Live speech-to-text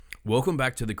Welcome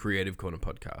back to the Creative Corner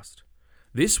podcast.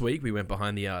 This week we went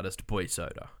behind the artist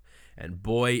BoySoda, and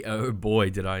boy, oh boy,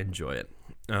 did I enjoy it.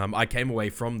 I came away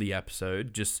from the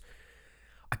episode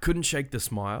I couldn't shake the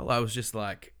smile. I was just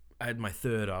like, I had my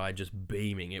third eye just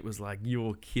beaming. It was like,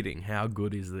 you're kidding. How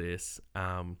good is this?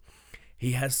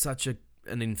 He has such an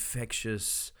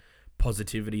infectious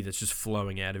positivity that's just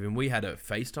flowing out of him. We had a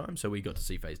FaceTime, so we got to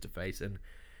see face to face, and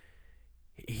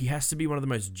he has to be one of the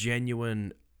most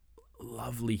genuine,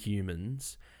 lovely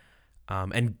humans,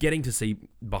 and getting to see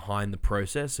behind the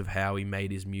process of how he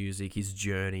made his music, his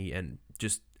journey, and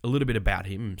just a little bit about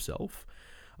himself.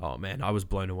 Oh man, I was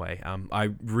blown away. I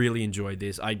really enjoyed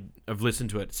this. I've listened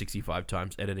to it 65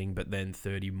 times editing, but then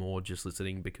 30 more just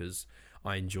listening because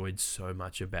I enjoyed so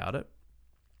much about it.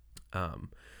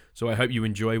 So I hope you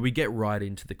enjoy. We get right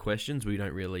into the questions. We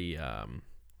don't really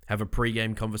have a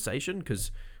pre-game conversation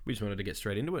because we just wanted to get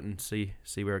straight into it and see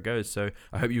where it goes. So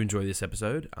I hope you enjoy this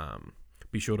episode.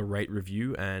 Be sure to rate,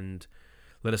 review, and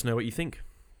let us know what you think.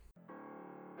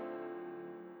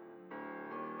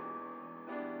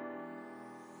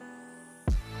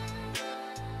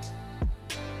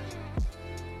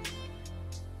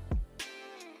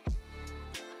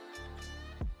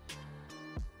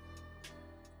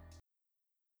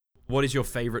 What is your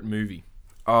favorite movie?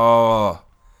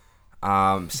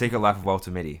 Secret Life of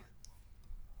Walter Mitty.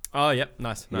 Oh, yep.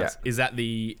 Nice. Yeah. Is that do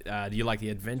you like the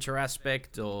adventure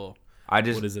aspect or I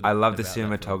love the about that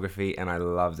cinematography and I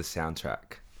love the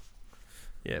soundtrack.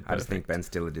 Yeah, perfect. I just think Ben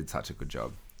Stiller did such a good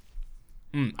job.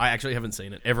 I actually haven't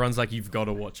seen it. Everyone's like, you've got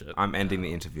to watch it. I'm ending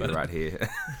the interview right here.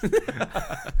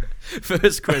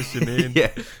 First question, man.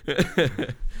 Yeah.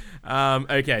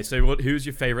 Okay, so who's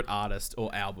your favorite artist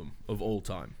or album of all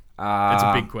time? It's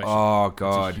a big question. Oh,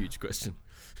 God. It's a huge question.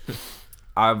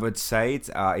 I would say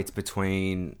it's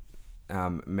between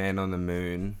Man on the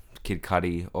Moon, Kid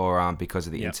Cudi, or Because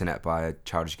of the Internet by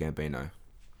Childish Gambino.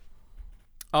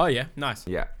 Oh, yeah. Nice.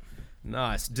 Yeah.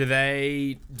 Nice. Do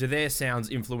their sounds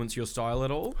influence your style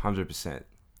at all? 100%.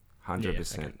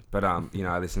 100%. Okay. But,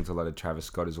 I listen to a lot of Travis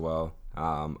Scott as well.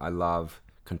 I love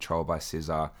Control by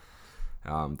SZA.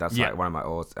 That's like one of my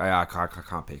I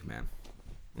can't pick, man.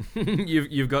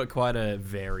 You've got quite a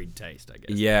varied taste, I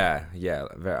guess. Yeah.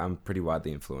 I'm pretty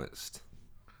widely influenced.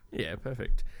 Yeah,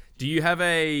 perfect. Do you have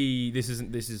this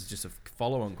is just a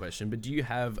follow-on question, but do you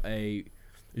have a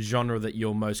genre that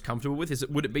you're most comfortable with?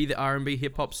 Would it be the R&B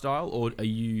hip hop style, or do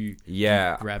you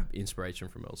grab inspiration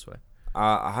from elsewhere?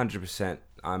 100%.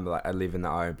 I live in the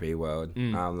R&B world.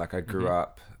 I grew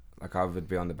up. Like, I would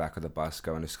be on the back of the bus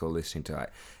going to school listening to, like,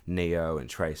 Neo and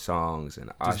Trey Songz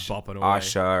and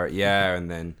Usher, and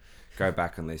then go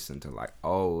back and listen to, like,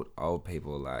 old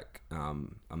people like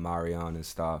Amarion and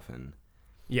stuff. And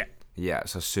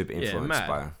so super influenced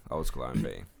by old school R&B.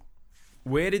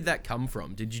 Where did that come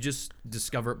from? Did you just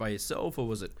discover it by yourself, or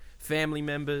was it family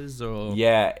members? Or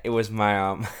Yeah, it was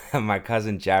my my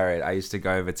cousin Jared. I used to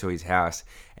go over to his house,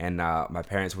 and my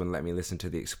parents wouldn't let me listen to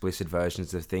the explicit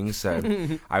versions of things, so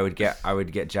I would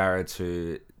get Jared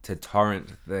to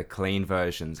torrent the clean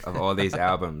versions of all these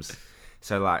albums.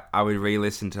 So like I would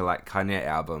re-listen to like Kanye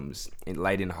albums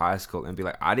late in high school and be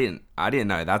like, I didn't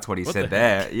know that's what he said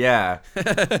there. Yeah,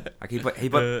 like he put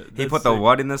the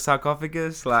what in the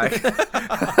sarcophagus? Like,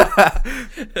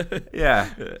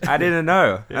 yeah, I didn't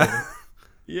know.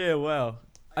 Yeah, wow.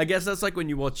 I guess that's like when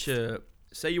you watch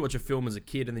say you watch a film as a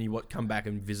kid and then you come back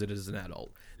and visit it as an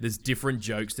adult. There's different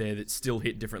jokes there that still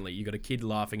hit differently. You got a kid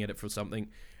laughing at it for something,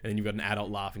 and then you've got an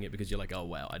adult laughing at it because you're like, oh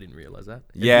wow, I didn't realize that.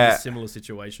 Yeah, a similar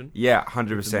situation. Yeah,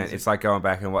 100%. It's like going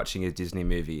back and watching a Disney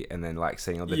movie and then like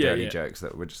seeing all the dirty jokes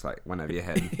that were just like went over your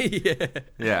head.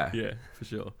 Yeah, for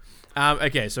sure.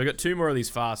 Okay, so I got two more of these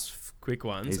quick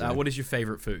ones. What is your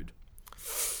favorite food?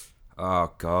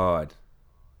 Oh God,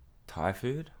 Thai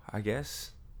food, I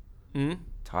guess.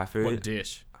 Thai food. What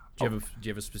dish? Do you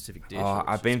have a specific dish? Oh,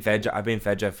 I've been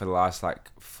veggie for the last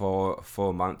like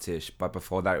four months ish, but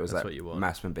before that it was like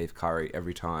massaman beef curry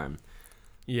every time.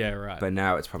 Yeah, right. But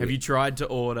now it's probably. Have you tried to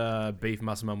order beef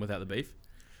massaman without the beef?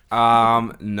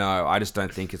 No, I just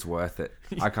don't think it's worth it.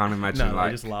 I can't imagine they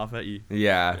just laugh at you.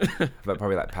 Yeah, but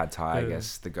probably like pad thai, I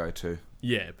guess, the go-to.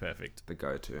 Yeah, perfect. The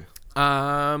go-to.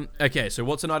 Okay, so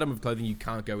what's an item of clothing you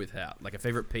can't go without? Like a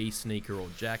favorite piece, sneaker, or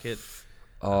jacket?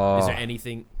 Oh. Is there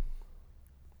anything?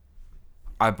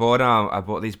 I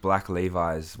bought these black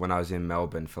Levi's when I was in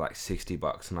Melbourne for like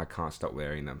 $60, and I can't stop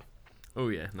wearing them. Oh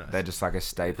yeah, nice. They're just like a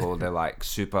staple. They're like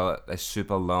super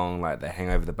long. Like they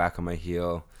hang over the back of my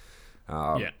heel.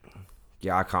 Yeah,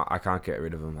 I can't get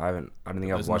rid of them. I don't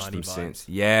think I've washed them since.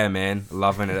 Yeah, man,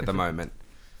 loving it at the moment.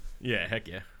 Yeah, heck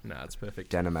yeah. No, it's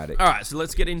perfect. Dynamatic. All right, so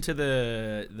let's get into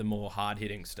the more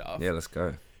hard-hitting stuff. Yeah, let's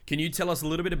go. Can you tell us a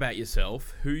little bit about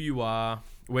yourself, who you are,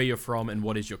 where you're from, and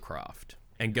what is your craft?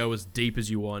 And go as deep as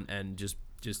you want and just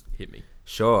hit me.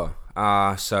 Sure.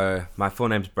 So my full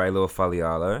name's Brae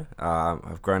Falialo.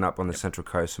 I've grown up on the Central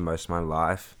Coast for most of my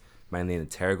life, mainly in the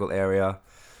Terrigal area.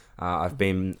 I've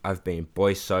been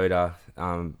BoySoda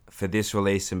for this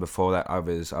release, and before that I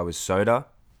was Soda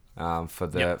for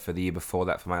the year before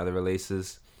that for my other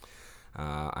releases.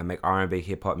 I make R&B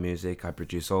hip hop music. I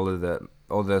produce all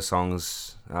the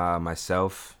songs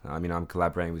myself. I mean, I'm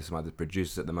collaborating with some other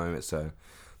producers at the moment, so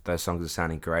those songs are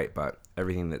sounding great. But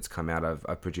everything that's come out,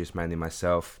 I've produced mainly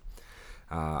myself.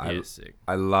 Sick.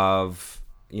 I love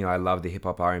the hip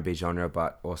hop R&B genre,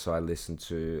 but also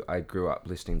I grew up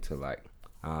listening to like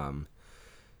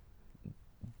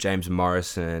James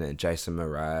Morrison and Jason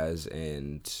Mraz,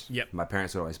 and my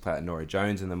parents would always play like Nora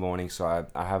Jones in the morning, so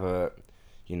I have a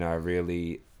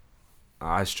really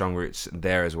strong roots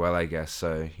there as well, I guess.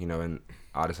 So and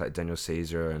artists like Daniel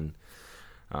Caesar and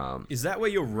is that where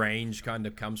your range kind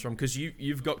of comes from? Because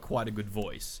you've got quite a good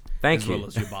voice. Thank you. As well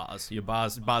as your bars.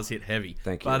 Your bars hit heavy.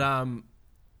 Thank you.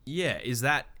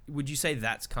 But would you say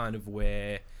that's kind of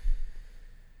where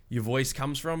your voice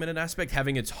comes from in an aspect,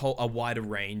 having a wider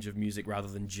range of music rather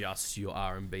than just your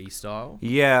R&B style?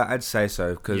 Yeah, I'd say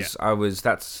so, because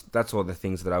that's all the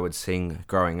things that I would sing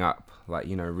growing up, like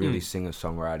really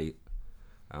singer-songwriter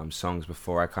songs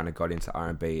before I kind of got into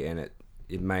R&B, and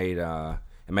it made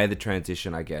the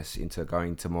transition, I guess, into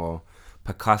going to more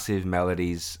percussive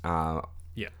melodies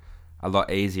a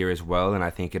lot easier as well. And I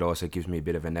think it also gives me a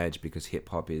bit of an edge because hip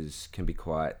hop can be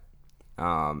quite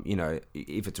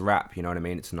if it's rap, you know what I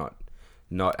mean, it's not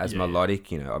as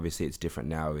melodic. Obviously it's different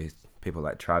now with people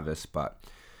like Travis, but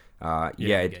the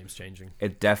game's changing.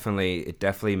 It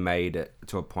definitely made it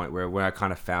to a point where I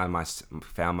kind of found my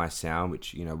sound,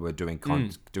 which we're doing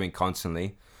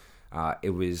constantly. It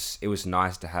was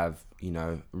nice to have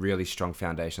really strong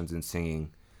foundations in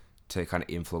singing to kind of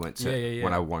influence it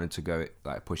when I wanted to go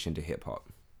like push into hip hop.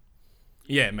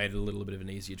 Yeah, it made it a little bit of an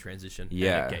easier transition.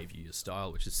 Yeah, and it gave you your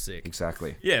style, which is sick.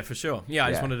 Exactly. Yeah, for sure. Yeah,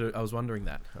 I was wondering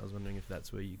that. I was wondering if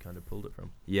that's where you kind of pulled it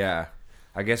from. Yeah,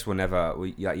 I guess you never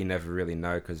really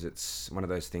know, because it's one of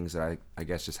those things that I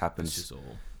guess just happens just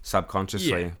all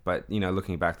subconsciously. Yeah. But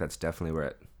looking back, that's definitely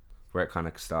where it kind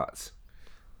of starts.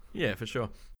 Yeah, for sure.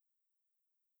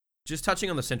 Just touching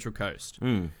on the Central Coast.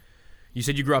 You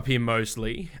said you grew up here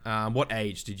mostly. What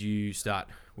age did you start?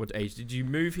 What age did you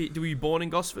move here? Were you born in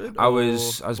Gosford? I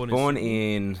was born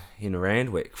in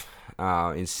Randwick,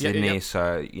 in Sydney. Yep.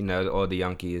 So all the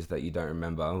Yankees that you don't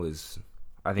remember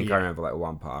I remember like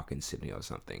one park in Sydney or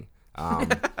something.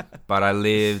 But I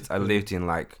lived in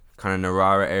like kind of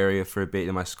Narara area for a bit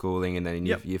in my schooling, and then in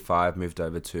year 5 moved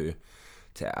over to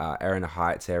Erina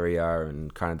Heights area,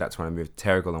 and kind of that's when I moved to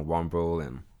Terrigal and Wombrel.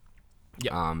 And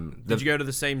did you go to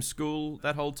the same school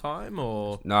that whole time,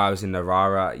 or? No, I was in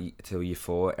Narara till year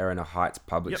 4, Erina Heights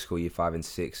public school, year 5 and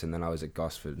 6, and then I was at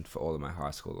Gosford for all of my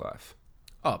high school life.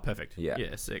 Oh, perfect. Yeah,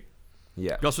 sick.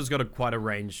 Yeah, Gosford's got a wide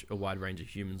range of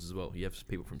humans as well. You have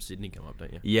people from Sydney come up,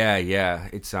 don't you? Yeah.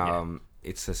 It's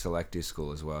a selective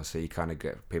school as well, so you kind of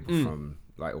get people from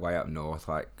like way up north,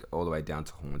 like all the way down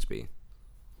to Hornsby.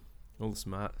 All the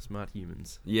smart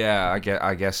humans. Yeah,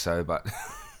 I guess so, but.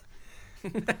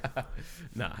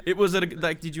 Nah,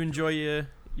 did you enjoy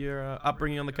your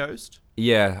upbringing on the coast?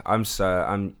 Yeah, I'm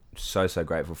so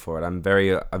grateful for it. I'm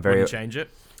very. Wouldn't change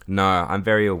it? No, I'm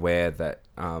very aware that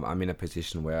I'm in a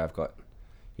position where I've got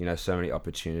so many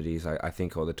opportunities. I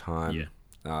think all the time.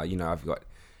 Yeah. I've got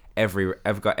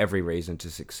every reason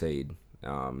to succeed.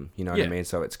 What I mean?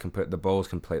 So it's the ball's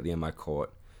completely in my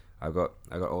court. I got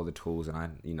all the tools, and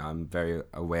I'm very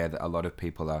aware that a lot of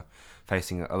people are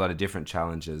facing a lot of different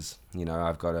challenges.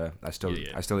 I still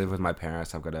live with my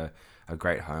parents. I've got a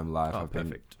great home life.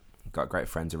 Got great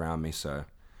friends around me. So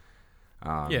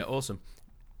awesome.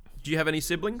 Do you have any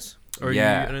siblings, or are you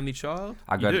an only child?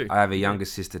 I have a younger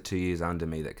sister 2 years under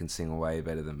me that can sing way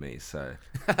better than me. So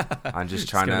I'm just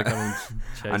trying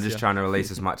to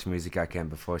release as much music I can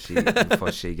before she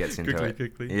gets into it.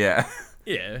 Quickly. Yeah.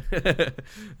 Yeah.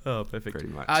 Oh, perfect. Pretty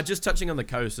much. Just touching on the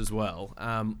coast as well,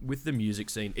 with the music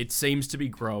scene, it seems to be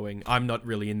growing. I'm not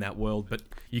really in that world, but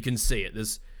you can see it.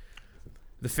 There's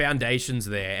the foundations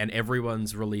there, and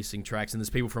everyone's releasing tracks, and there's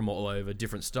people from all over,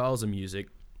 different styles of music.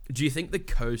 Do you think the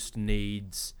coast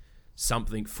needs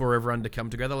something for everyone to come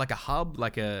together, like a hub,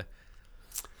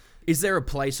 is there a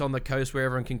place on the coast where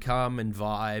everyone can come and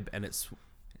vibe, and it's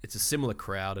a similar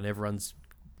crowd and everyone's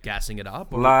gassing it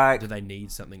up, or do they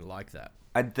need something like that?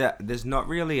 there's not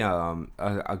really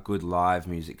a good live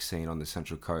music scene on the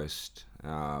Central Coast.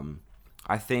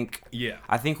 I think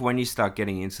when you start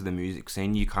getting into the music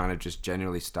scene, you kind of just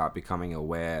generally start becoming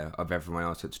aware of everyone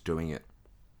else that's doing it,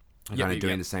 kind of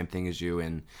doing the same thing as you.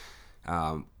 And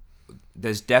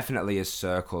there's definitely a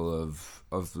circle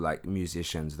of like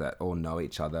musicians that all know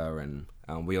each other, and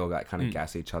we all like kind of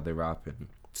gas each other up. And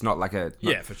it's not like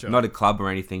for sure. not a club or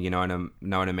anything, know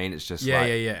what I mean? It's just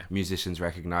musicians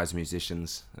recognize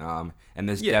musicians, and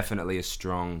there's definitely a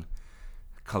strong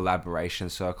collaboration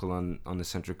circle on the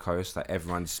Central Coast. Like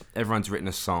everyone's written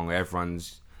a song,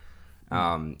 everyone's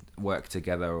worked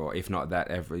together, or if not that,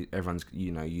 everyone's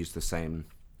used the same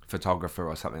photographer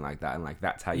or something like that, and like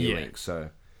that's how you link. So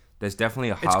there's definitely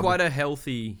a hub. It's quite a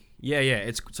healthy.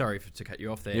 It's sorry to cut you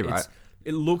off there. You're right.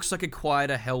 It looks like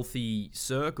quite a healthy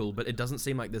circle, but it doesn't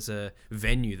seem like there's a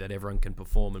venue that everyone can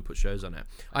perform and put shows on at.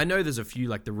 I know there's a few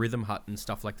like the Rhythm Hut and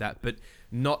stuff like that, but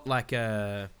not like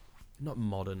not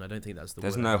modern. I don't think that's the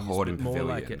There's word. no Horden Pavilion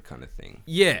like kind of thing.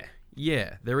 Yeah.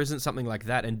 There isn't something like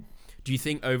that. And do you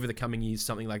think over the coming years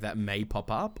something like that may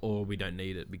pop up, or we don't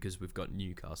need it because we've got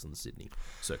Newcastle and Sydney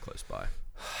so close by?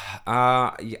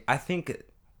 I think.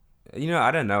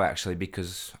 I don't know actually,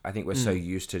 because I think we're so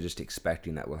used to just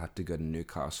expecting that we'll have to go to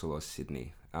Newcastle or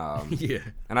Sydney. And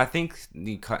I think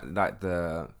the kind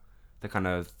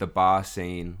of the bar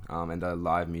scene and the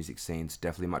live music scene's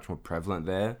definitely much more prevalent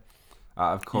there.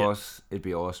 Of course, it'd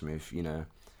be awesome if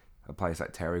a place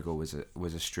like Terrigal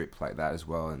was a strip like that as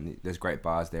well, and there's great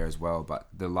bars there as well. But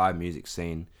the live music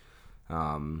scene,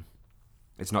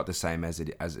 it's not the same as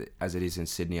it is in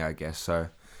Sydney, I guess. So,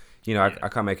 I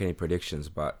can't make any predictions,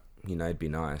 but it'd be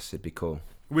nice. It'd be cool.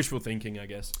 Wishful thinking, I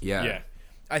guess. Yeah.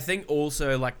 I think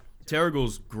also like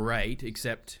Terrigal's great,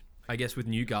 except I guess with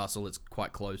Newcastle it's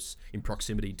quite close in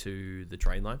proximity to the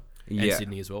train line, and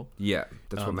Sydney as well. Yeah,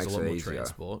 that's what makes a lot it more easier.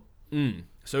 Transport.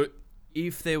 So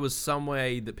if there was some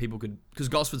way that people could, because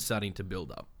Gosford's starting to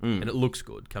build up and it looks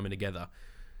good coming together,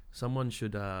 someone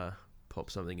should pop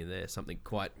something in there, something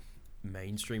quite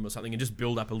mainstream or something, and just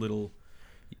build up a little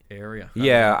area.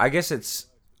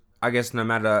 I guess no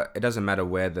matter, it doesn't matter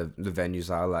where the venues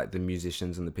are, like the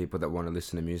musicians and the people that want to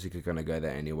listen to music are going to go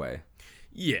there anyway.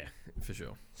 Yeah, for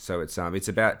sure. So it's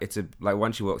like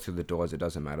once you walk through the doors, it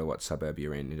doesn't matter what suburb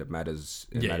you're in. It matters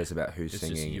about who's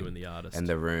singing, just you and the artist and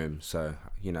the room. So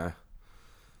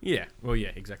Yeah. Well,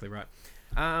 yeah, exactly right.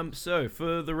 So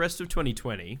for the rest of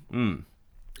 2020,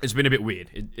 it's been a bit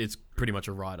weird. It's pretty much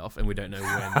a write-off, and we don't know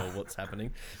when or what's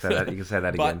happening. You can say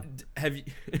that again. But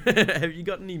have you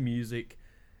got any music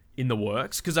in the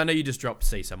works? Because I know you just dropped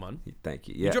 "See Someone." Thank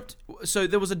you. Yeah.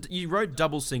 You wrote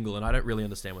double single, and I don't really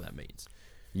understand what that means.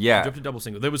 Yeah. You dropped a double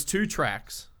single. There was 2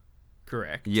 tracks,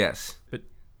 correct? Yes. But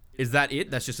is that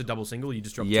it? That's just a double single? You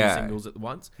just dropped 2 singles at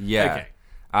once? Yeah.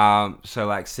 Okay. So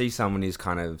like "See Someone" is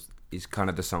kind of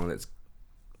the song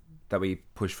that we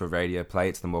push for radio play.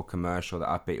 It's the more commercial, the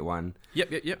upbeat one.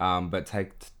 Yep. But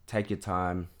take your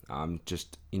time.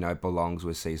 Just belongs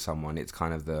with "See Someone." It's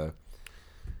kind of the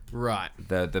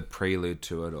prelude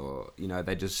to it, or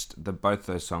both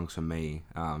those songs for me,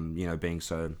 being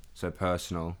so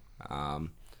personal,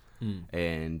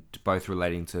 and both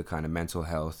relating to kind of mental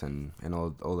health and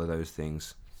all of those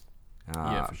things.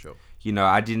 Yeah, for sure.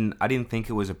 I didn't think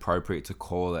it was appropriate to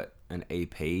call it an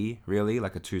EP, really,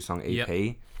 like a 2-song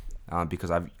EP, because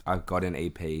I've got an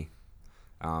EP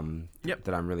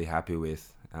that I'm really happy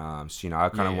with. So I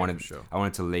kind of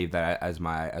wanted to leave that as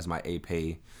my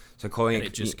EP. So calling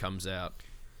it just comes out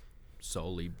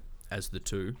solely as the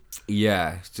 2.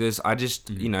 Yeah,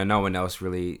 no one else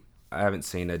really. I haven't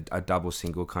seen a double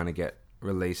single kind of get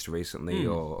released recently,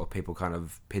 or people kind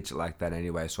of pitch it like that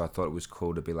anyway. So I thought it was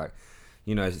cool to be like,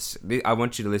 I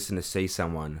want you to listen to "See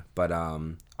Someone," but I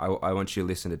want you to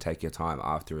listen to "Take Your Time"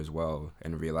 after as well,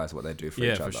 and realize what they do for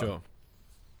each other. Yeah, for sure.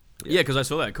 Yeah, because I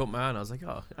saw that, it caught my eye, and I was like,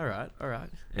 oh, all right.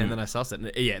 And then I saw it, and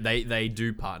they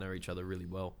do partner each other really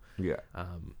well. Yeah.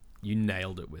 You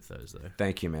nailed it with those, though.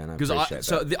 Thank you, man. I appreciate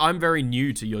that. I'm very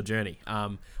new to your journey.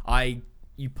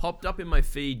 You popped up in my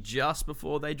feed just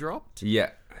before they dropped. Yeah.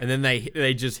 And then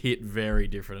they just hit very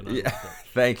different. And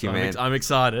Thank you, man. I'm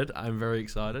excited. I'm very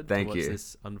excited to watch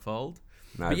this unfold.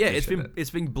 No, but it's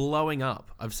been blowing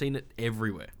up. I've seen it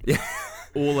everywhere. Yeah.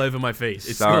 All over my feed.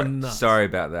 It's nuts. Sorry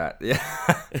about that. Yeah.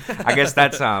 I guess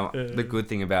that's the good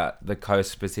thing about the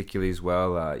coast particularly as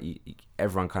well.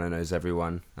 Everyone kind of knows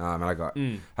everyone. And I got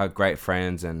great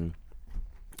friends, and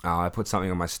I put something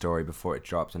on my story before it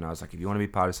dropped, and I was like, if you want to be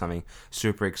part of something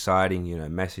super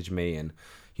exciting, message me. And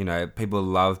people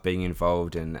love being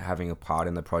involved and having a part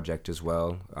in the project as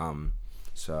well.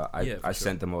 So I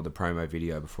sent them all the promo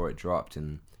video before it dropped,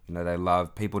 and You know,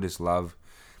 people just love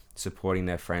supporting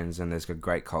their friends, and there's a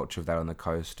great culture of that on the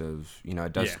coast. Of, you know,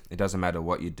 it doesn't matter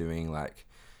what you're doing. Like,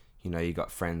 you know, you got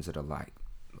friends that are like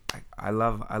I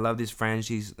love this friend.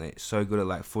 She's like, so good at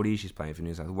like footy. She's playing for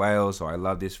New South Wales. Or I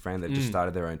love this friend that just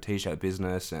started their own t-shirt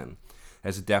business, and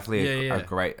there's definitely a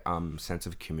great sense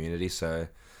of community. So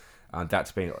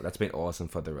that's been awesome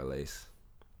for the release.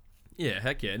 Yeah,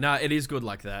 heck yeah. No, it is good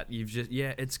like that. You've just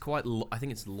it's quite. I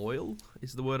think it's loyal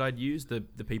is the word I'd use. The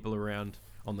people around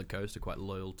on the coast are quite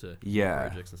loyal to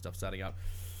projects and stuff starting up.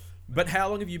 But how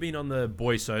long have you been on the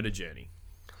BoySoda journey?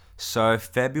 So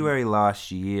February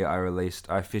last year,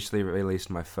 I officially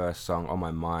released my first song, On My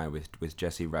Mind, with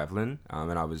Jesse Ravlin,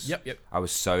 and I was I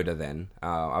was Soda then.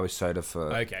 I was Soda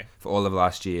for all of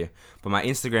last year. But my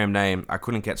Instagram name, I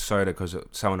couldn't get Soda because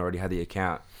someone already had the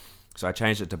account, so I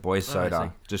changed it to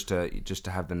BoySoda just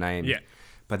to have the name. Yeah.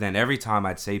 But then every time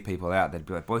I'd see people out, they'd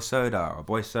be like,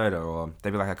 BoySoda, or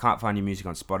they'd be like, I can't find your music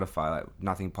on Spotify. Like,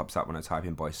 nothing pops up when I type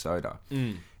in BoySoda.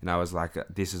 And I was like,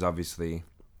 this is obviously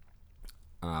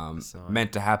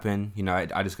meant to happen. You know,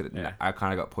 I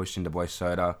kind of got pushed into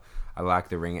BoySoda. I like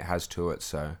the ring it has to it.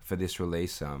 So for this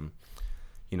release,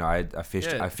 you know, I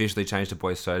officially changed to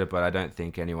BoySoda, but I don't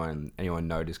think anyone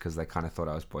noticed because they kind of thought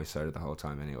I was BoySoda the whole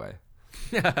time anyway.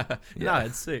 No,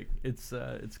 it's sick. It's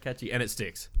catchy and it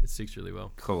sticks. It sticks really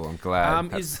well. Cool. I'm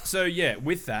glad. With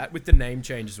the name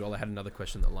change as well, I had another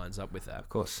question that lines up with that. Of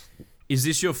course. Is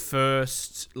this your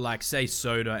first, like, say,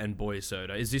 Soda and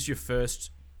BoySoda? Is this your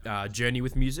first journey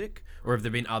with music, or have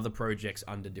there been other projects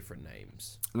under different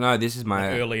names? No, this is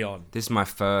my early on. This is my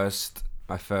first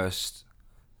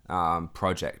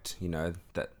project. You know,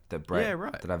 that Brae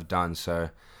that I've done.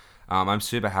 So. I'm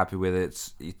super happy with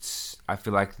it. I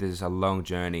feel like there's a long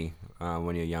journey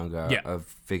when you're younger of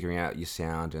figuring out your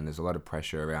sound, and there's a lot of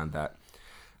pressure around that.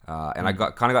 And I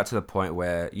got to the point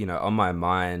where, you know, On My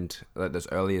Mind, like those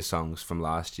earlier songs from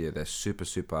last year, they're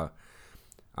super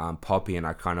poppy, and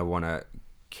I kind of want to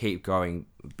keep going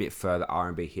a bit further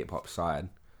R&B hip hop side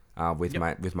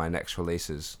with my next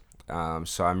releases.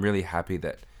 So I'm really happy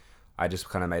that I just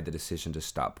kind of made the decision to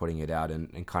start putting it out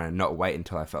and kind of not wait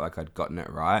until I felt like I'd gotten it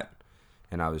right.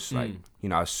 And I was like, you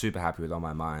know, I was super happy with On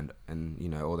My Mind and, you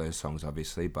know, all those songs,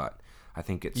 obviously. But I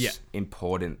think it's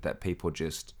important that people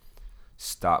just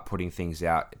start putting things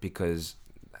out, because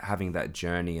having that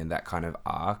journey and that kind of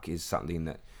arc is something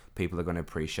that people are going to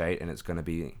appreciate, and it's going to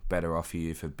be better off for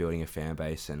you for building a fan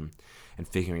base and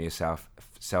figuring yourself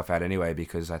out anyway,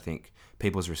 because I think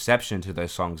people's reception to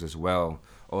those songs as well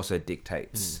also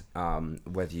dictates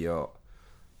whether you're,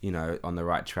 you know, on the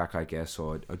right track, I guess,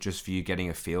 or just for you getting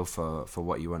a feel for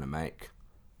what you want to make.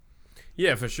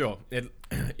 Yeah, for sure.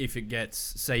 If it gets,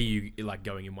 say you like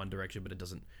going in one direction, but it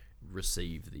doesn't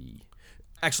receive the...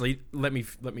 Actually, let me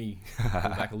go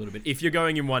back a little bit. If you're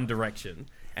going in one direction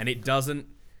and it doesn't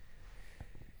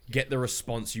get the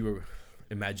response you were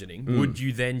imagining, would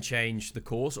you then change the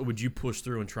course, or would you push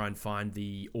through and try and find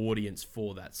the audience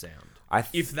for that sound?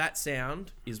 If that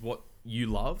sound is what you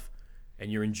love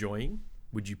and you're enjoying,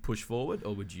 would you push forward,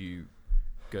 or would you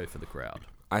go for the crowd?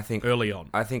 I think early on.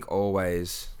 I think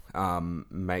always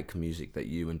make music that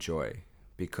you enjoy,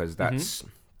 because that's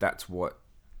what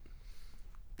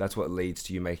leads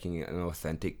to you making an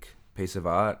authentic piece of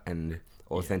art, and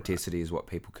authenticity is what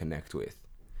people connect with.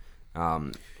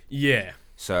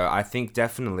 So I think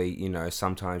definitely, you know,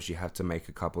 sometimes you have to make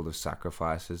a couple of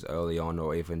sacrifices early on,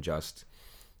 or even just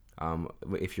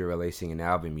if you're releasing an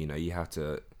album, you know, you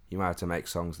might have to make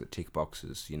songs that tick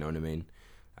boxes, you know what I mean?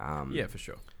 Yeah, for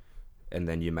sure. And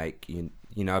then you make, you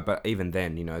know, but even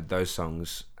then, you know, those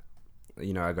songs,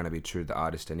 you know, are going to be true to the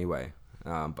artist anyway.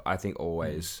 But I think I'm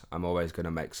always going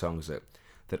to make songs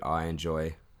that I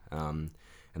enjoy, and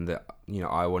that, you know,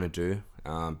 I want to do,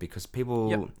 because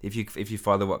people, if you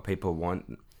follow what people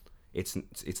want, it's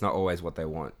not always what they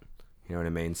want. You know what I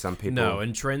mean? Some people... No,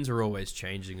 and trends are always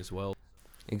changing as well.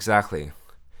 Exactly.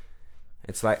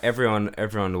 It's like everyone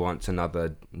wants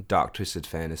another Dark Twisted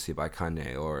Fantasy by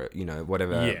Kanye, or, you know,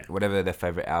 whatever their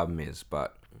favorite album is.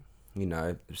 But, you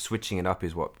know, switching it up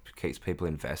is what keeps people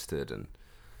invested, and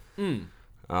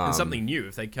something new.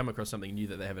 If they come across something new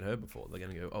that they haven't heard before, they're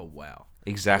going to go, "Oh wow,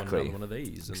 exactly, one of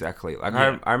these." Exactly. Like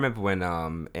I remember when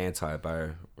Anti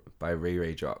by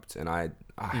Riri dropped, and I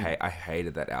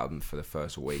hated that album for the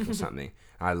first week or something.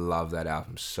 I love that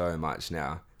album so much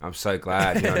now. I'm so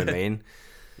glad. You know what I mean?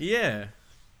 Yeah.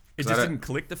 It just didn't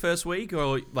click the first week,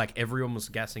 or like everyone was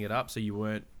gassing it up, so you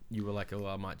were like, oh,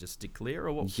 I might just stick clear,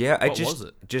 or what? Yeah, what was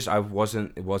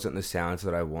it? It wasn't the sounds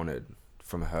that I wanted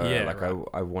from her. Yeah, like right.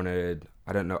 I wanted,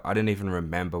 I don't know, I didn't even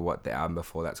remember what the album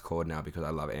before that's called now, because I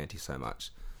love Anti so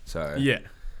much. So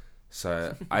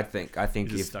So I think You're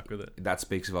just if stuck with it. that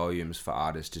speaks volumes for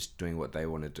artists just doing what they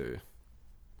want to do.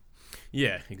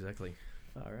 Yeah, exactly.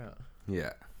 Far out.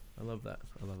 Yeah. I love that.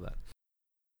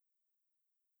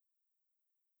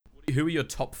 Who are your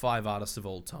top 5 artists of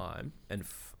all time,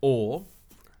 or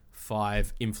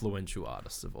 5 influential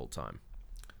artists of all time?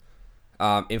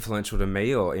 Influential to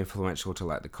me or influential to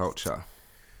like the culture?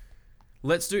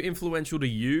 Let's do influential to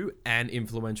you and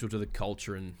influential to the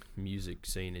culture and music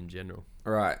scene in general.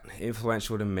 All right,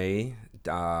 influential to me,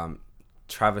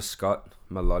 Travis Scott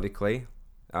melodically,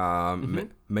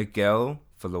 Miguel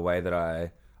for the way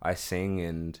that I sing,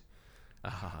 and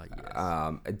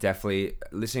Yes. definitely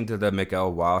listening to the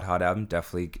Miguel Wildheart album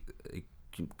definitely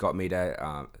got me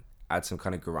to add some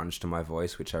kind of grunge to my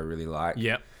voice, which I really like.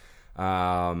 Yep.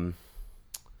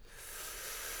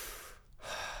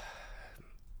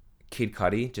 Kid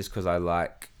Cudi, just because I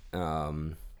like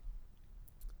that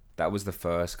was the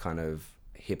first kind of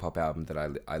hip hop album that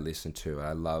I listened to.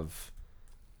 I love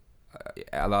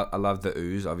the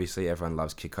Ooze. Obviously, everyone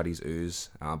loves Kid Cudi's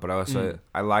Ooze, but I also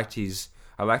I liked his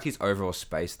overall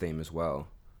space theme as well.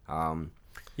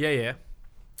 Yeah.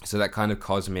 So that kind of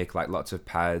cosmic, like lots of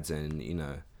pads and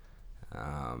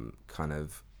kind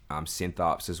of synth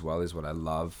ups as well is what I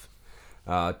love.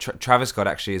 Travis Scott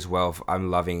actually as well.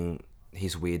 I'm loving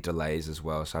his weird delays as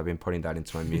well, so I've been putting that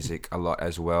into my music a lot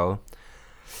as well.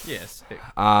 Yes.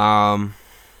 God,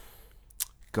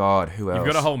 who else? You've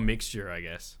got a whole mixture, I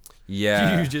guess.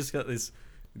 Yeah, You just got this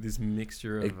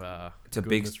mixture of it's a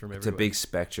goodness from it's a everywhere. big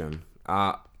spectrum.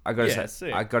 I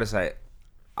gotta say,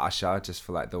 Usher, just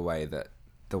for like the way that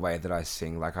I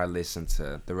sing. Like I listen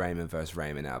to the Raymond vs.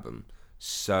 Raymond album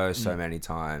so many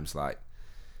times, like,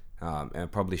 and I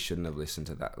probably shouldn't have listened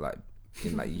to that like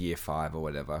in like year 5 or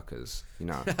whatever, because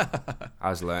I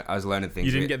was learning things.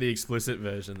 You didn't get the explicit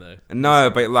version though. No,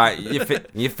 but like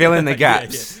you fill in the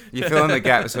gaps. Yeah. You fill in the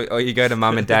gaps, or you go to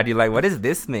mum and dad. You're like, what does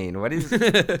this mean?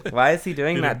 Why is he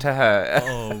doing that to her?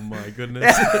 Oh my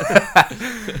goodness.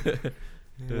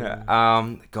 Yeah.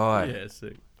 God. Yeah,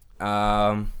 sick.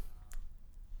 And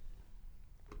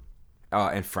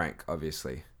Frank,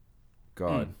 obviously.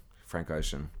 God, Frank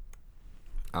Ocean.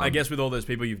 I guess with all those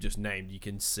people you've just named, you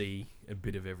can see a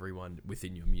bit of everyone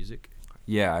within your music.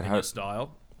 Yeah, and your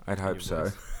style. I'd hope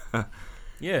so.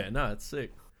 Yeah, no, it's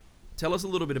sick. Tell us a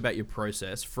little bit about your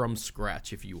process from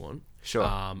scratch, if you want. Sure.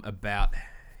 About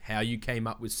how you came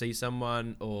up with See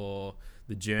Someone, or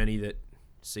the journey that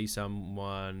See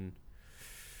Someone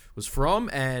was from,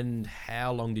 and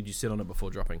how long did you sit on it before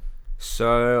dropping?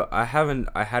 So I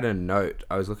had a note.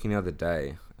 I was looking the other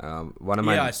day.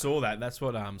 I saw that. That's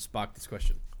what sparked this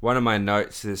question. One of my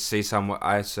notes is see someone.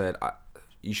 I said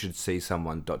you should see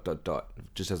someone ...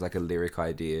 just as like a lyric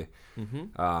idea,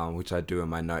 which I do in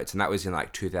my notes, and that was in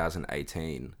like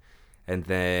 2018. And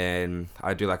then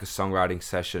I do like a songwriting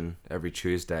session every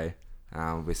Tuesday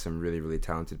with some really really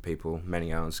talented people,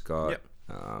 Manny Allen Scott,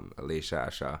 Alicia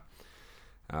Asher,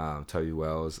 Toby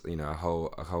Wells. A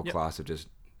whole class of just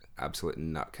absolute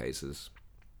nutcases.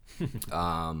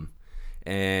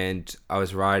 And I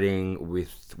was writing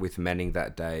with Manning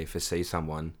that day for See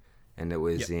Someone, and it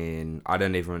was in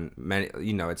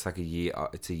it's like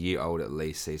it's a year old at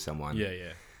least. See Someone.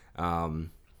 Yeah.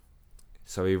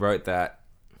 So we wrote that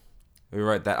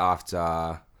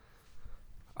after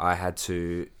I had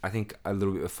to. I think a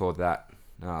little bit before that,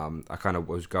 I kind of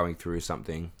was going through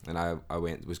something, and I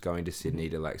was going to Sydney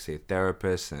to like see a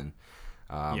therapist, and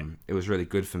it was really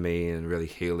good for me and really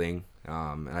healing,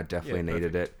 and I definitely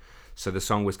needed it. So the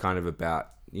song was kind of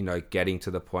about, getting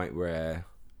to the point where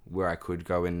I could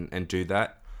go and do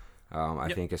that.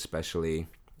 I think especially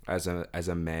as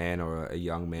a man or a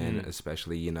young man,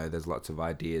 especially, there's lots of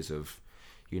ideas of,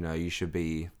 you should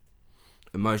be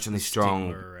emotionally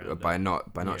strong by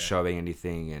not showing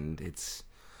anything, and it's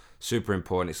super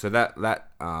important. So that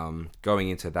going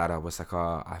into that, I was like,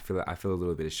 I feel a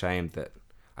little bit ashamed, that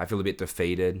I feel a bit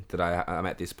defeated that I'm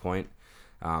at this point.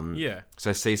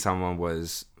 So See Someone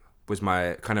was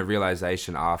my kind of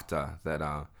realization after that.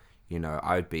 I'd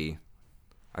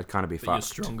kind of be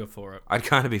fucked. You're stronger for it. I'd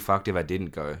kind of be fucked if I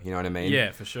didn't go. You know what I mean?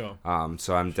 Yeah, for sure.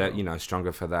 So I'm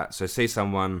stronger for that. So See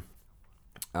Someone,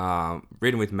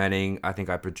 written with Manning. I think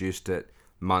I produced it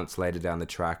months later down the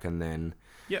track, and then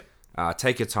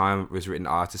Take Your Time was written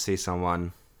after See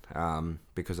Someone,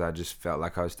 because I just felt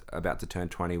like I was about to turn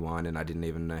 21 and I didn't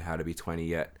even know how to be 20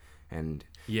 yet. And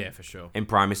yeah, for sure. In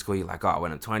primary school, you're like,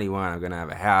 when I'm 21, I'm going to have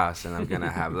a house and I'm going to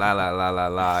have la la la la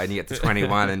la. And you get to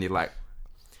 21 and you're like,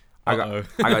 I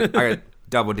got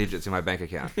double digits in my bank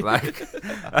account. Like,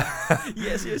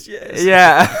 yes.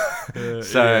 yeah.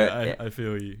 So yeah, I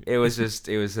feel you. it was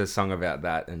a song about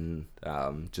that, and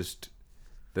just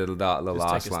the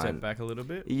last Take a line. step back a little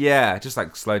bit. Yeah, just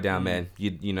like slow down, man.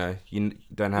 You know you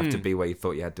don't have to be where you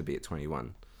thought you had to be at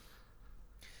 21.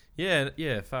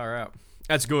 Yeah, far out.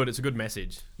 That's good. It's a good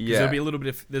message. 'Cause Yeah. there'll be a little bit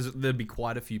of there'll be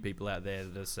quite a few people out there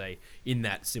that are, say, in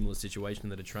that similar situation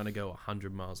that are trying to go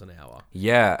 100 miles an hour,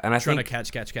 Yeah, and I trying think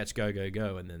to catch,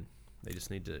 go, and then they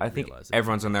just need to. I think realize that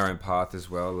everyone's on their own path as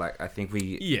well. Like I think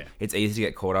it's easy to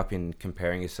get caught up in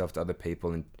comparing yourself to other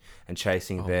people and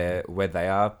chasing where they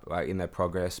are, like in their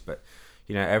progress. But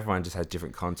you know, everyone just has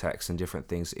different contexts and different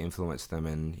things that influence them.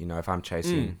 And you know, if I'm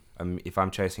chasing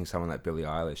someone like Billie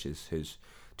Eilish who's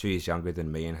 2 years younger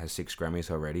than me and has 6 Grammys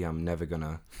already, I'm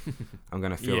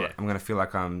gonna feel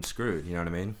like I'm screwed. You know what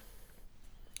I mean?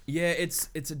 Yeah, it's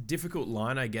a difficult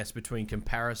line, I guess, between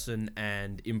comparison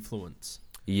and influence.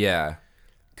 Yeah.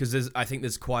 Because I think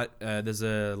there's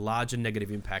a larger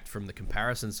negative impact from the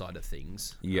comparison side of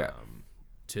things. Yeah.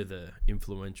 To the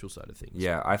influential side of things.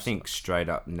 Yeah, I think straight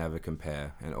up never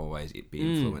compare and always be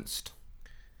influenced.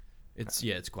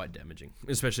 It's quite damaging,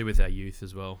 especially with our youth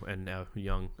as well and our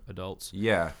young adults.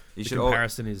 Yeah,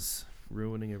 comparison is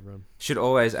ruining everyone. Should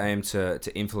always aim to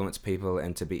influence people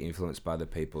and to be influenced by the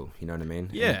people. You know what I mean?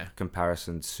 Yeah. And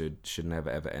comparisons should never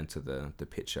ever enter the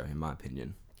picture, in my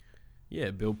opinion.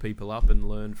 Yeah, build people up and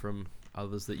learn from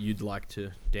others that you'd like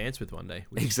to dance with one day.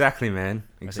 Exactly, man.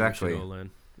 Exactly. I think we should all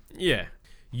learn. Yeah.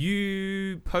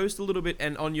 You post a little bit,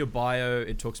 and on your bio,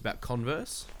 it talks about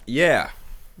Converse. Yeah.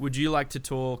 Would you like to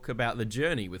talk about the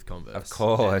journey with Converse? Of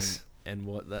course. And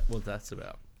what that's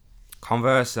about?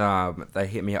 Converse, they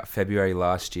hit me up February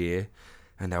last year,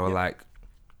 and they were like,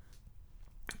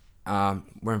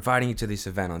 we're inviting you to this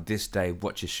event on this day.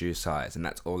 What's your shoe size? And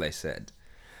that's all they said.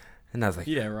 And I was like,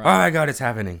 yeah, right. Oh my God, it's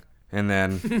happening. And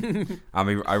then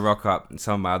I rock up, and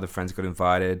some of my other friends got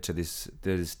invited to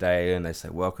this day, and they say,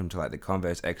 welcome to like the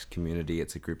Converse X community.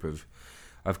 It's a group of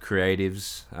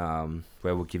creatives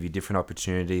where we'll give you different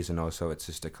opportunities, and also it's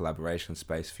just a collaboration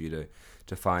space for you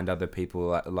to find other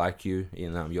people like you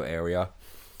in your area.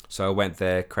 So I went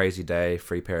there, crazy day,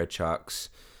 free pair of Chucks,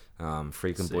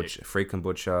 free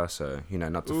kombucha. So you know,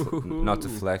 not to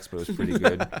flex, but it was pretty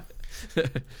good.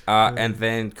 And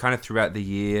then kind of throughout the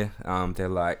year, they're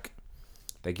like,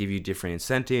 they give you different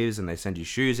incentives, and they send you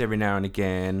shoes every now and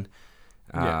again.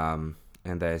 And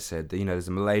they said, you know, there's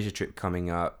a Malaysia trip coming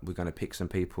up. We're going to pick some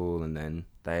people. And then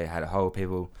they had a whole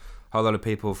lot of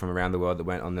people from around the world that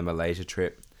went on the Malaysia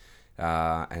trip.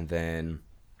 And then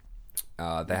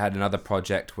they had another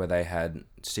project where they had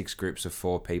 6 groups of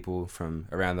 4 people from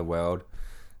around the world.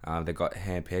 They got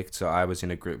handpicked. So I was in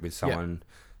a group with someone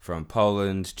from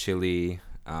Poland, Chile,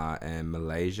 and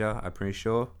Malaysia, I'm pretty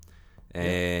sure.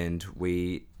 And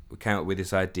we came up with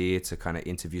this idea to kind of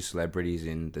interview celebrities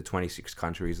in the 26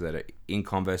 countries that are in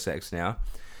Converse X now,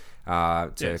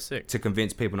 to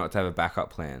convince people not to have a backup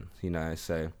plan, you know.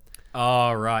 So,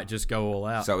 oh right, just go all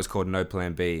out. So it was called No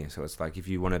Plan B. So it's like if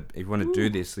you want to do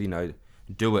this, you know,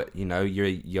 do it. You know,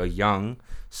 you're young,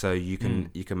 so you can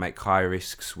make high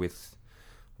risks with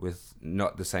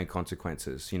not the same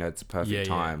consequences. You know, it's a perfect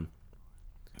time.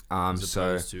 As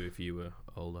opposed to if you were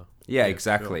older. Yeah,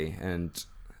 exactly. Sure. And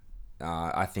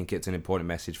I think it's an important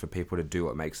message for people to do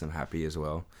what makes them happy as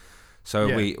well.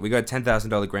 So we got a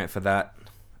 $10,000 grant for that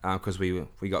because we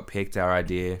got picked, our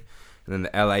idea. And then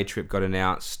the LA trip got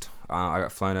announced. I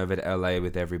got flown over to LA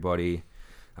with everybody.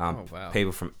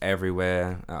 People from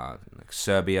everywhere, like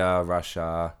Serbia,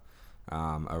 Russia,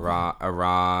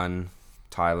 Iran,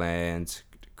 Thailand.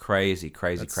 Crazy.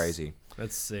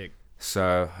 That's sick.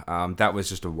 So that was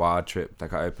just a wild trip.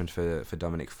 Like I opened for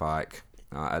Dominic Fike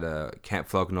at a Camp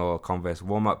Flognor Converse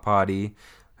warm-up party.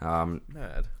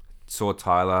 Mad. Saw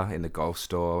Tyler in the golf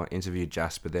store. Interviewed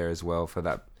Jasper there as well for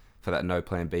that No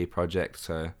Plan B project.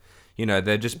 So, you know,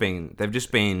 they've just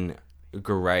been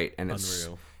great, and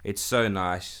it's so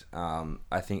nice.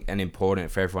 I think, and important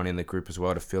for everyone in the group as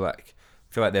well to feel like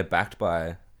they're backed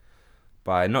by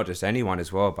not just anyone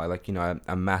as well, by like, you know,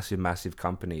 a massive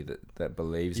company that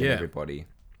believes in everybody.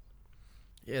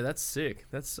 Yeah, that's sick.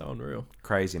 That's so unreal.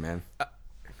 Crazy, man.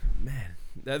 Man,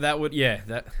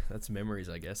 that's memories,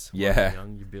 I guess. Yeah. When you're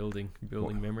young, you're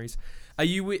building memories. Are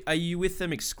you with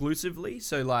them exclusively?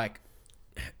 So like,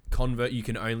 you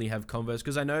can only have Converse,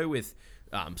 because I know with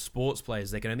sports players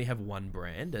they can only have one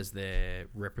brand as their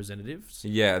representatives.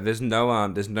 Yeah, there's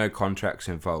no contracts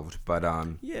involved, but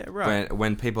yeah, right.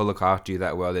 When people look after you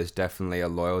that well, there's definitely a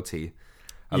loyalty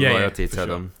to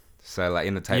them. So like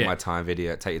in the Take Your Time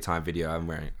video,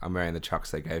 I'm wearing the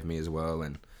Chucks they gave me as well,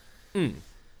 and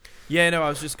Yeah, no, I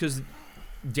was just because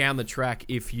down the track,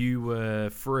 if you were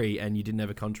free and you didn't have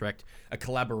a contract, a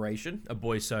collaboration, a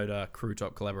BoySoda crew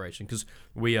top collaboration, because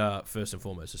we are first and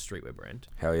foremost a streetwear brand.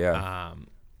 Hell yeah.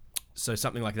 So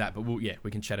something like that. But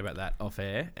we can chat about that off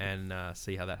air and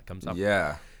see how that comes up.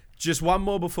 Yeah. Just one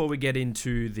more before we get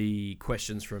into the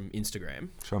questions from Instagram.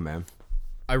 Sure, man.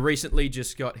 I recently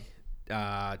just got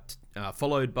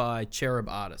followed by Cherub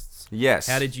Artists. Yes.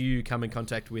 How did you come in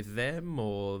contact with them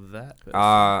or that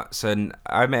person? So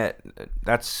I met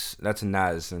that's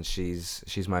Naz, and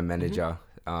she's my manager.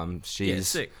 She's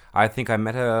sick. I think I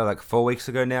met her like 4 weeks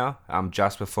ago now.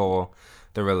 just before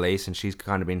the release, and she's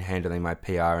kind of been handling my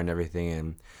PR and everything,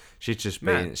 and she's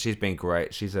been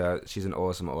great. She's an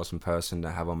awesome person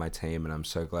to have on my team, and I'm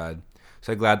so glad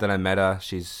that I met her.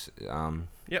 She's done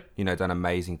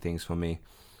amazing things for me.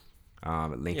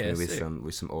 Linking me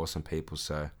with some awesome people.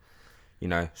 So,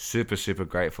 super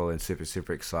grateful and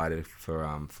super excited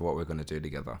for what we're gonna do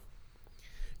together.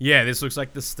 Yeah, this looks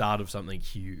like the start of something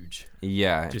huge.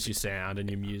 Yeah, just your sound and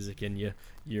your music and your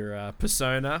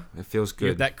persona. It feels good. You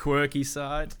have that quirky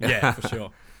side. Yeah, for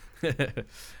sure.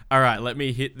 All right, let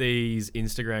me hit these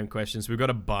Instagram questions. We've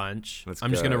got a bunch. I'm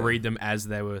just gonna read them as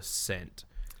they were sent.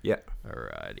 Yeah.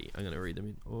 Alrighty, I'm gonna read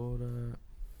them in order.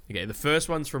 Okay, the first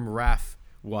one's from Raf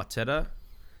Wateta.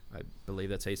 I believe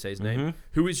that's how you say his name.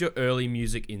 Who is your early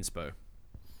music inspo?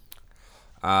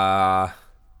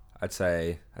 I'd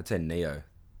say Neo.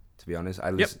 To be honest,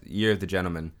 Year of the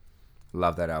Gentleman.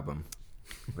 Love that album.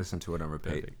 Listen to it on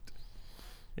repeat. Perfect.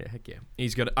 Yeah, heck yeah.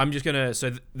 I'm just gonna.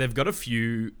 So they've got a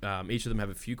few. Each of them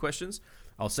have a few questions.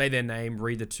 I'll say their name,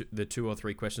 read the two or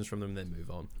three questions from them, then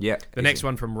move on. Yeah. The next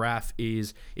one from Raf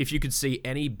is: if you could see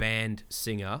any band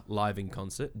singer live in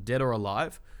concert, dead or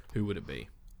alive, who would it be?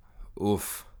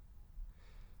 Oof.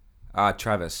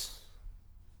 Travis.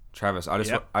 I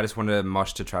just want to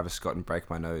mosh to Travis Scott and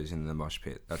break my nose in the mosh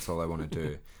pit. That's all I want to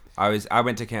do. I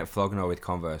went to Camp Flognar with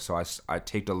Convo, so I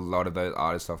ticked a lot of those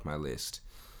artists off my list.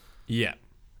 Yeah.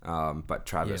 But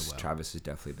Travis is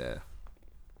definitely there.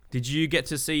 Did you get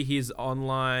to see his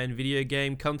online video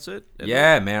game concert?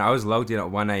 Yeah, man. I was logged in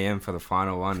at 1 a.m. for the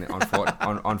final one on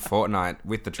Fortnite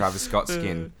with the Travis Scott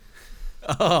skin.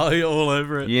 Oh, you're all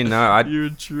over it. You're a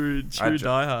true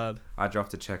diehard. I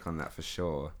dropped a check on that for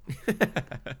sure.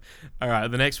 All right,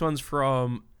 the next one's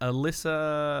from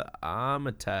Alyssa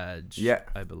Armitage. Yeah.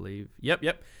 I believe. Yep.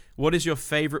 What is your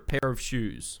favorite pair of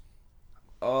shoes?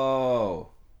 Oh.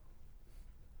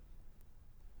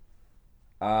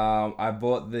 I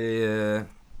bought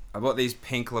these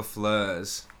pink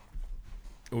Lafleurs.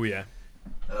 Oh yeah.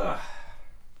 Ugh.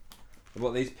 I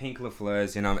bought these pink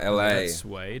Lafleurs in LA. That's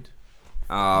suede.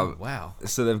 Wow.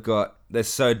 So they're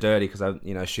so dirty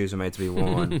because shoes are made to be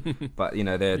worn, but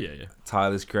they're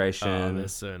Tyler's creation. Oh, they're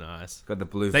so nice. Got the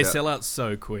blue. They sell out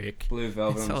so quick. Blue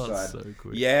velvet on the side. So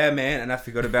quick. Yeah, man, and I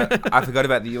forgot about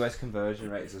the US conversion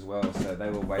rates as well. So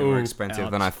they were way more expensive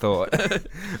than I thought.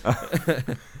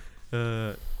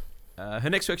 Her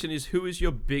next question is: who is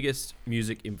your biggest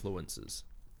music influences?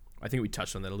 I think we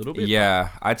touched on that a little bit.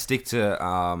 Yeah, I'd stick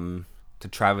to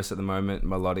Travis at the moment,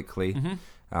 melodically. Mm-hmm.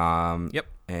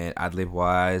 And ad-lib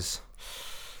wise,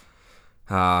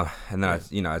 and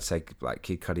then I'd say like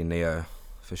Kid Cudi, Neo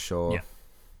for sure.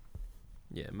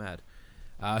 Yeah, mad.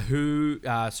 Do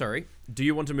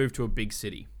you want to move to a big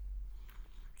city?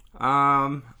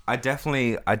 I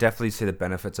definitely see the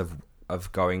benefits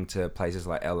of going to places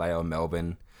like LA or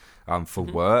Melbourne for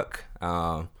work.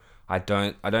 I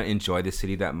don't enjoy the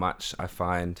city that much. I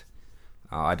find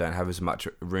I don't have as much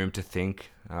room to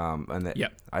think, and that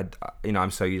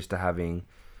I'm so used to having,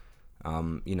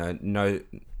 no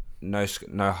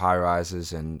high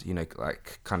rises and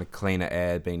like kind of cleaner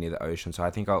air, being near the ocean. So I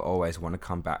think I'll always want to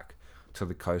come back to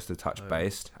the coast to touch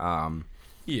base. But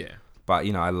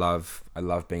I love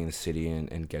being in the city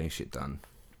and getting shit done.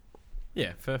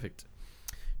 Yeah, perfect.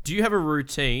 Do you have a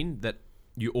routine that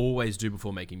you always do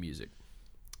before making music?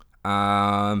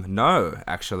 No,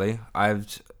 actually.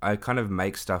 I kind of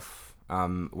make stuff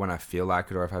when I feel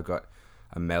like it, or if I've got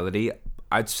a melody.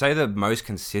 I'd say the most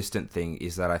consistent thing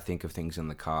is that I think of things in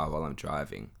the car while I'm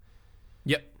driving.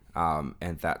 Yep.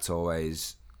 And that's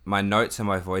always my notes and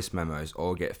my voice memos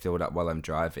all get filled up while I'm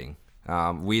driving.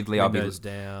 Weirdly, I'll be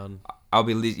listening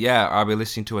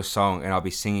to a song and I'll be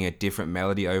singing a different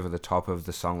melody over the top of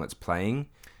the song that's playing.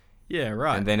 Yeah,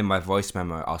 right. And then in my voice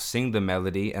memo, I'll sing the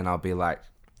melody and I'll be like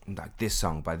this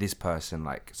song by this person,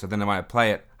 so then when I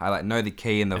play it, I know the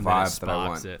key and the vibe that I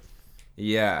want. It.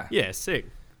 Yeah. Yeah, sick.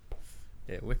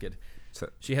 Yeah, wicked. So,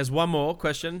 she has one more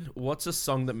question. What's a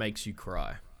song that makes you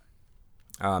cry?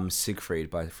 Siegfried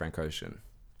by Frank Ocean.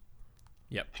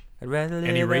 Yep.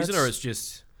 Any reason, or it's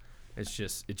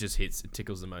it just hits. It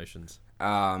tickles emotions.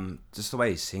 Just the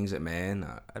way he sings it, man.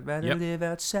 I'd rather live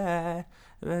outside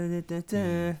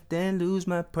than lose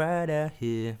my pride out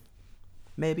here.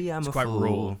 Maybe I'm It's a quite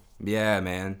fool. raw. Yeah,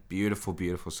 man. Beautiful,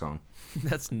 beautiful song.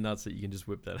 That's nuts that you can just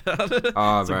whip that out.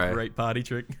 Oh, It's a great party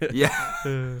trick. Yeah.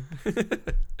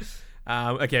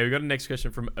 Okay, we got a next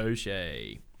question from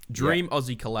O'Shea. Dream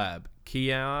Aussie collab.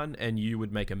 Kian and you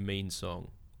would make a mean song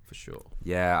for sure.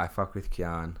 Yeah, I fuck with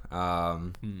Kian.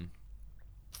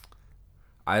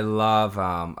 I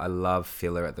love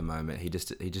Filler at the moment. He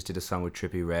just did a song with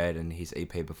Trippie Redd, and his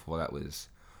EP before that was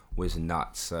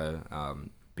nuts. So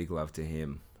big love to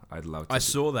him. I'd love to. I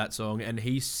saw that song, and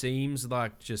he seems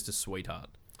like just a sweetheart.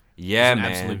 Yeah, He's an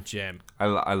man. absolute gem.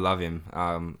 I love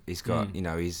him. He's got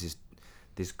he's just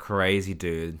this crazy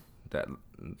dude that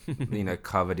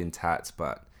covered in tats,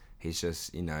 but he's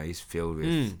just he's filled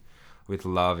with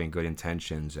love and good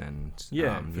intentions, and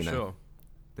for sure.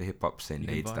 The hip hop scene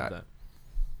needs that.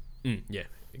 Yeah,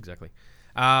 exactly.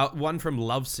 One from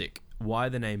Lovesick. Why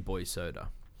the name BoySoda?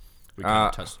 We kind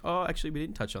of touched. Oh, actually, we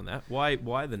didn't touch on that. Why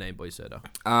the name BoySoda?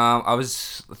 I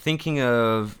was thinking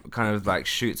of kind of like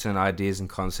shoots and ideas and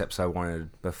concepts I wanted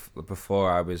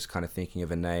before. I was kind of thinking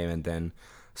of a name, and then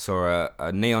saw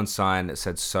a neon sign that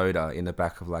said soda in the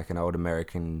back of like an old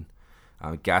American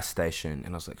gas station,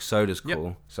 and I was like, soda's cool.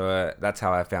 Yep. So that's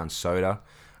how I found soda,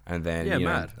 and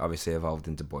then obviously evolved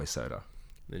into BoySoda.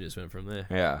 Then just went from there.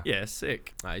 Yeah. Yeah,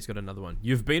 sick. He's got another one.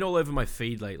 You've been all over my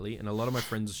feed lately, and a lot of my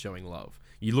friends are showing love.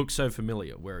 You look so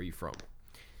familiar. Where are you from?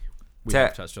 We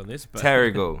have touched on this, but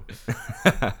Terrigal.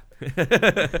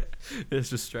 It's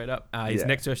just straight up. His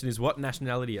next question is, what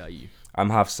nationality are you?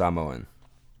 I'm half Samoan.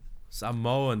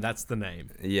 Samoan, that's the name.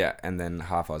 Yeah, and then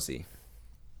half Aussie.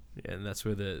 Yeah, and that's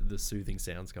where the soothing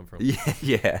sounds come from.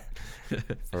 Yeah.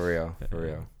 For real.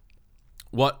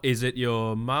 What is it?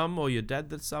 Your mum or your dad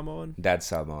that's Samoan? Dad's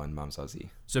Samoan, mum's Aussie.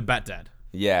 So Bat Dad.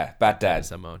 Yeah, Bat Dad.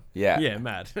 Samoan. Yeah. Yeah,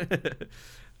 mad.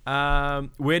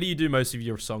 Where do you do most of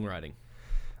your songwriting?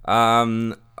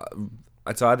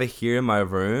 It's either here in my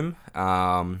room,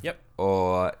 Yep.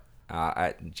 or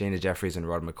at Gina Jeffries and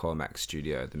Rod McCormack's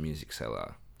studio, the Music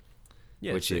Cellar.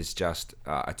 Yeah, which is just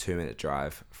a 2-minute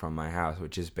drive from my house,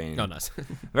 which has been nice.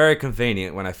 very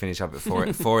convenient when I finish up at 4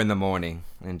 in the morning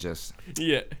and just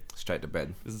straight to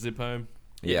bed. Zip home.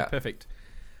 Yeah. Perfect.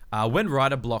 When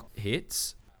writer block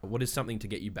hits, what is something to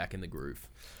get you back in the groove?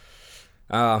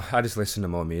 I just listen to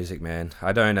more music, man.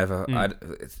 I don't ever...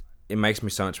 It makes me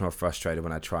so much more frustrated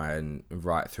when I try and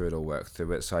write through it or work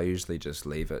through it, so I usually just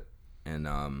leave it and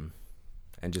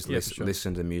just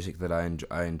listen to music that I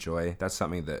enjoy. That's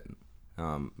something that...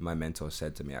 my mentor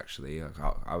said to me, actually.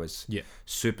 I was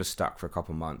super stuck for a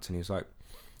couple months, and he was like,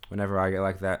 whenever I get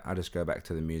like that, I just go back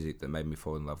to the music that made me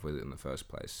fall in love with it in the first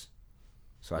place.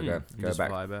 So I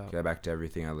go back to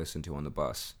everything I listened to on the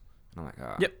bus, and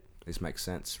I'm like, this makes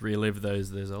sense. Just relive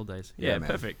those old days. Yeah,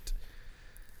 perfect.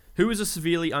 Who is a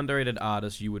severely underrated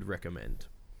artist you would recommend?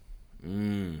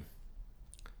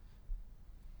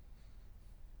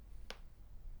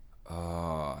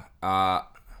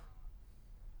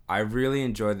 I really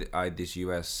enjoyed this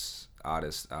US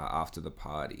artist, After the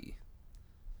Party.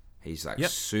 He's like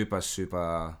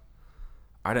super.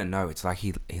 I don't know. It's like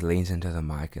he leans into the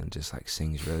mic and just like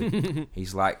sings really. he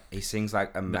sings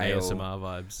like a male ASMR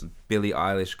vibes, Billie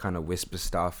Eilish kind of whisper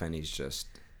stuff, and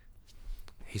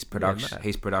his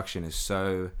production is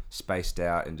so spaced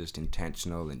out and just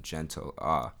intentional and gentle.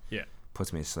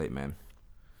 Puts me to sleep, man.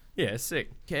 Yeah,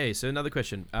 sick. Okay, so another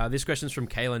question. This question's from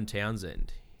Kalen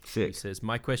Townsend. Sick. He says,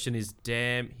 my question is,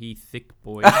 damn, he thick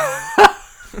boy.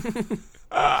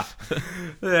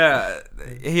 Yeah,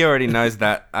 he already knows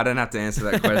that. I don't have to answer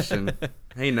that question.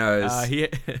 He knows. He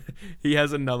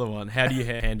has another one. How do you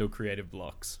handle creative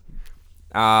blocks?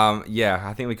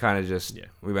 I think we kind of just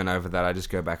we went over that. I just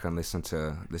go back and listen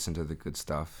to the good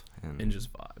stuff and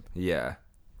just vibe. Yeah,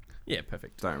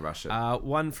 perfect. Don't rush it.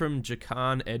 One from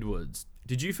Jakan Edwards.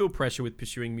 Did you feel pressure with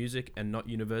pursuing music and not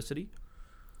university?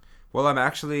 Well, I'm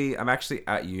actually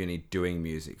at uni doing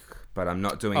music, but I'm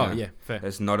not doing. Fair.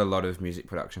 There's not a lot of music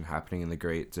production happening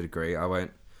to degree. I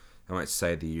won't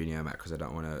say the uni I'm at because I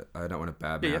don't want to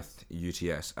badmouth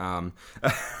UTS.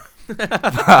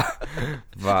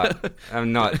 But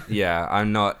I'm not. Yeah,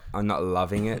 I'm not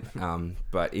loving it.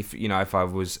 But if I if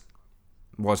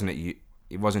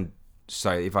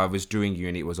I was doing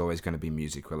uni, it was always going to be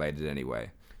music related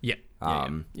anyway.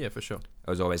 Yeah, for sure. I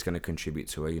was always going to contribute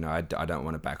to it. I don't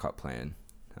want a backup plan.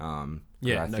 No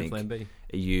plan B.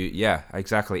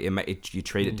 Exactly. You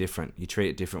treat it different. You treat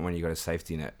it different when you got a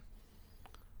safety net.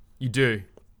 You do.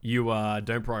 You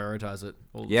don't prioritize it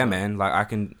all the Yeah, time. man. Like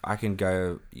I can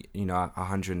go,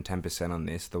 110% on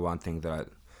this. The one thing that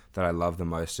I love the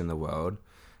most in the world,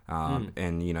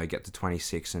 and get to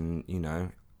 26,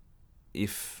 and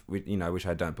if which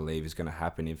I don't believe is going to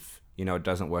happen. If it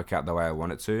doesn't work out the way I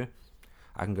want it to,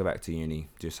 I can go back to uni,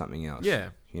 do something else. Yeah.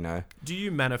 Do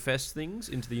you manifest things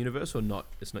into the universe or not?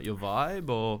 It's not your vibe,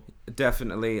 or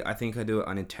definitely. I think I do it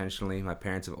unintentionally. My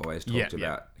parents have always talked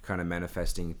about kind of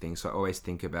manifesting things, so I always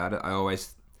think about it.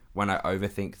 When I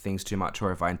overthink things too much,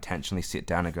 or if I intentionally sit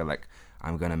down and go like,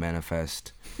 I'm gonna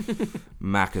manifest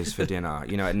Macca's for dinner,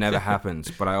 it never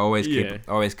happens. But I always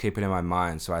keep it in my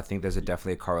mind. So I think there's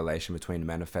definitely a correlation between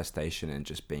manifestation and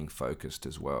just being focused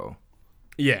as well.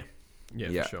 Yeah,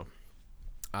 for sure.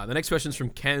 The next question is from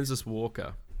Kansas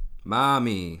Walker.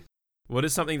 Mommy, what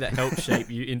is something that helped shape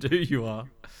you into who you are?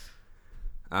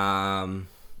 I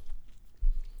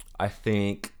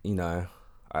think I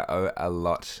owe a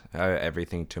lot. I owe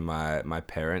everything to my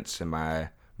parents and my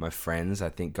friends. I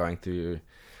think going through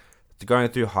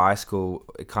high school,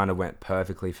 it kind of went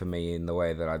perfectly for me in the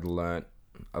way that I'd learnt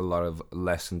a lot of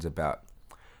lessons about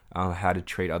how to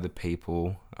treat other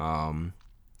people, how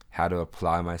to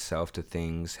apply myself to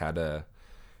things, how to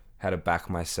back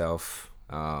myself.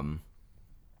 I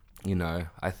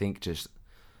think just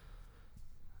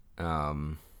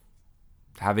having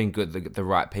the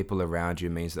right people around you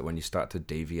means that when you start to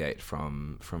deviate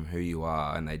from who you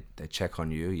are, and they check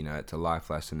on you, it's a life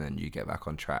lesson, and you get back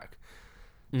on track.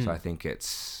 So I think I'm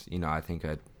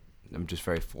just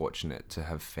very fortunate to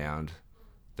have found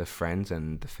the friends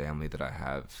and the family that I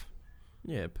have.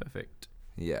 Yeah, perfect.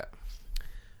 Yeah.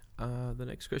 The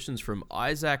next question is from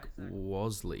Isaac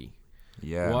Wosley.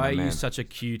 Yeah. Why are you such a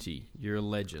cutie? You're a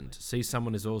legend. See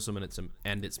someone is awesome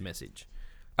and its message.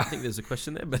 I think there's a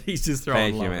question there, but he's just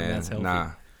throwing love, and that's healthy.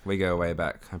 Nah, we go way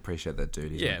back. I appreciate that,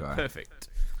 dude. He's a guy. Perfect.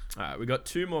 All right, we got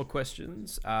 2 more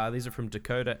questions. These are from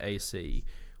Dakota AC.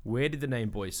 Where did the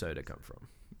name BoySoda come from?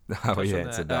 Oh, we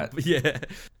answered that.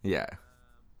 Yeah.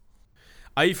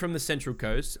 Are you from the Central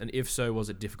Coast? And if so, was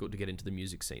it difficult to get into the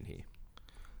music scene here?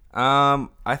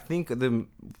 I think the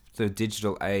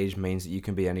digital age means that you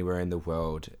can be anywhere in the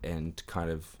world, and kind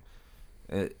of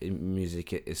in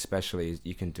music especially,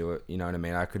 you can do it. You know what I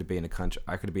mean? I could be in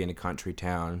a country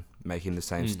town making the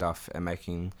same stuff and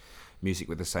making music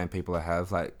with the same people I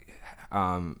have. Like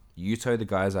Uto, the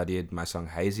guys I did my song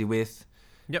Hazy with.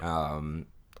 Yep. I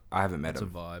haven't met him.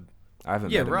 It's a vibe. I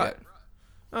haven't met him yet.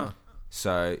 Oh.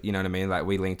 So, you know what I mean? Like,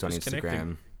 we linked on Just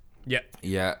Instagram. Yep.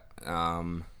 Yeah.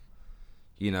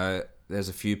 There's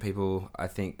a few people, I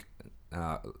think,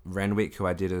 Renwick, who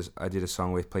I did a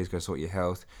song with, Please Go Sort Your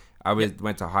Health. I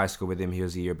went to high school with him. He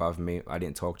was a year above me. I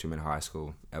didn't talk to him in high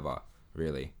school ever,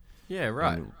 really. Yeah,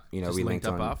 right. And, just we linked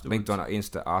on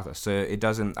Insta after. So it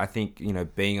doesn't, I think,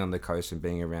 being on the coast and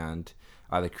being around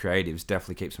other creatives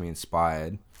definitely keeps me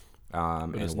inspired,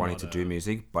 and wanting to do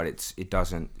music, but it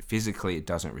doesn't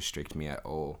restrict me at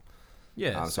all.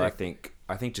 Yeah. So I think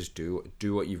just do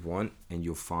what you want, and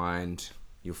you'll find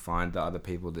the other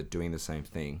people that are doing the same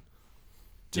thing,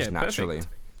 just naturally.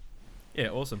 Perfect. Yeah,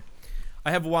 awesome. I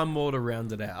have one more to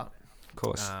round it out. Of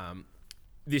course.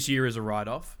 This year is a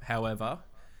write-off. However,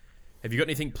 have you got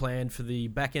anything planned for the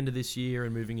back end of this year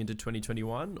and moving into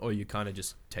 2021, or are you kind of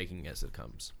just taking it as it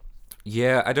comes?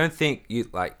 Yeah, I don't think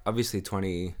obviously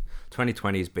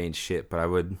 2020 has been shit,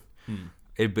 but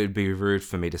it'd be rude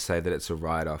for me to say that it's a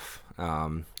write-off.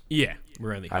 Yeah,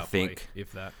 we're only halfway, I think,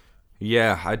 if that.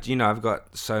 Yeah, I've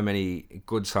got so many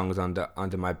good songs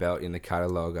under my belt in the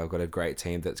catalog. I've got a great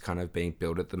team that's kind of being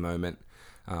built at the moment.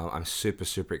 I'm super,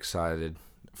 super excited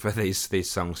for these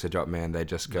songs to drop, man. They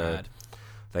just go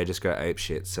ape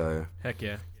shit. So heck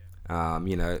yeah.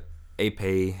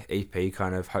 EP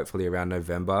kind of hopefully around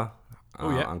November.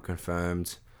 I'm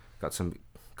confirmed. Got some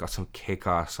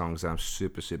kick-ass songs that I'm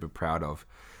super, super proud of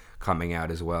coming out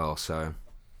as well. So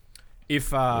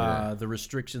if the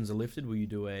restrictions are lifted, will you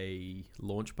do a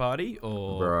launch party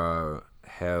or? Bro,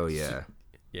 hell yeah.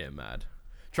 Yeah, mad.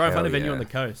 Try and find a venue on the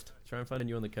coast.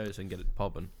 And get it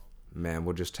popping. Man,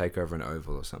 we'll just take over an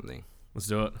Oval or something. Let's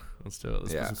do it. Let's put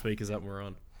some speakers up and we're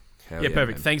on. Hell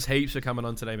perfect. Man. Thanks heaps for coming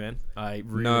on today, man. I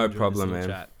really enjoyed problem, this man.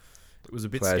 Chat. It was a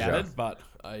bit Pleasure. scattered, but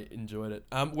I enjoyed it.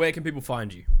 Where can people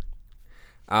find you?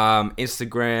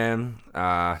 Instagram,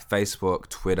 Facebook,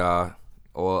 Twitter,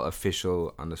 or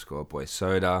official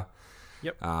 _BoySoda.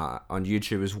 Yep. On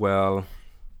YouTube as well.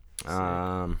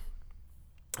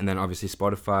 And then obviously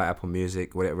Spotify, Apple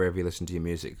Music, wherever you listen to your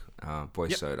music,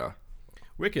 BoySoda.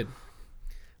 Wicked.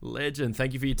 Legend.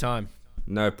 Thank you for your time.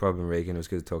 No problem, Regan. It was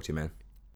good to talk to you, man.